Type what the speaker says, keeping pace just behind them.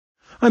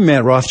I'm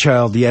Matt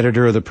Rothschild, the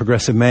editor of the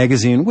Progressive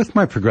Magazine, with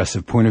my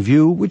progressive point of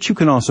view, which you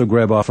can also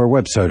grab off our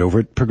website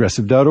over at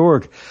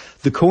progressive.org.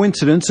 The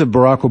coincidence of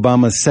Barack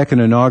Obama's second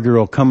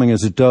inaugural coming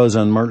as it does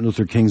on Martin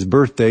Luther King's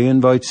birthday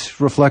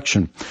invites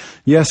reflection.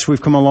 Yes,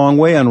 we've come a long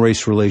way on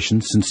race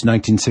relations since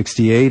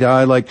 1968.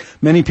 I, like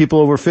many people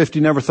over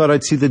 50, never thought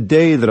I'd see the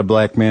day that a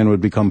black man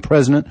would become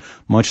president,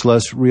 much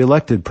less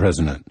re-elected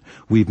president.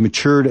 We've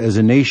matured as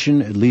a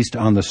nation, at least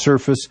on the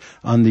surface,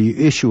 on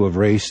the issue of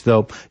race,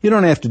 though you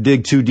don't have to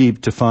dig too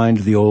deep to find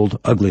the old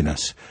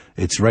ugliness.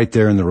 It's right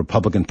there in the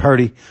Republican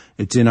Party.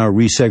 It's in our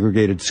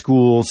resegregated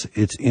schools.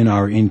 It's in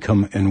our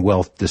income and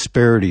wealth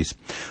disparities.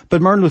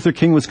 But Martin Luther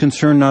King was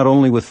concerned not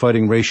only with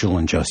fighting racial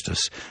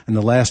injustice. In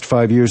the last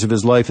 5 years of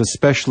his life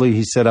especially,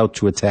 he set out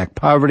to attack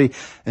poverty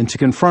and to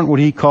confront what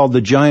he called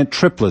the giant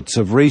triplets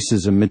of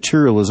racism,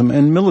 materialism,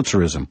 and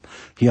militarism.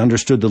 He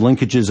understood the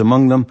linkages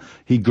among them.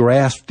 He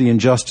grasped the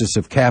injustice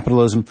of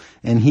capitalism,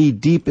 and he,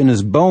 deep in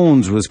his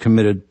bones, was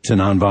committed to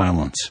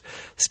nonviolence.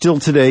 Still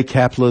today,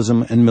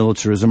 capitalism and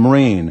militarism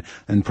reign,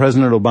 and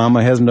President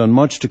Obama hasn't done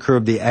much to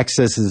curb the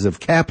excesses of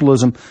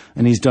capitalism,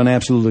 and he's done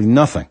absolutely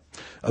nothing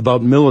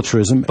about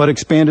militarism but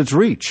expand its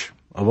reach.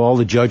 Of all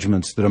the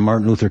judgments that a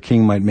Martin Luther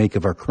King might make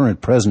of our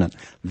current president,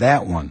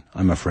 that one,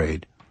 I'm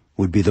afraid,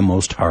 would be the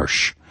most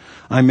harsh.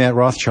 I'm Matt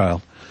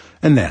Rothschild,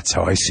 and that's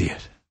how I see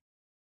it.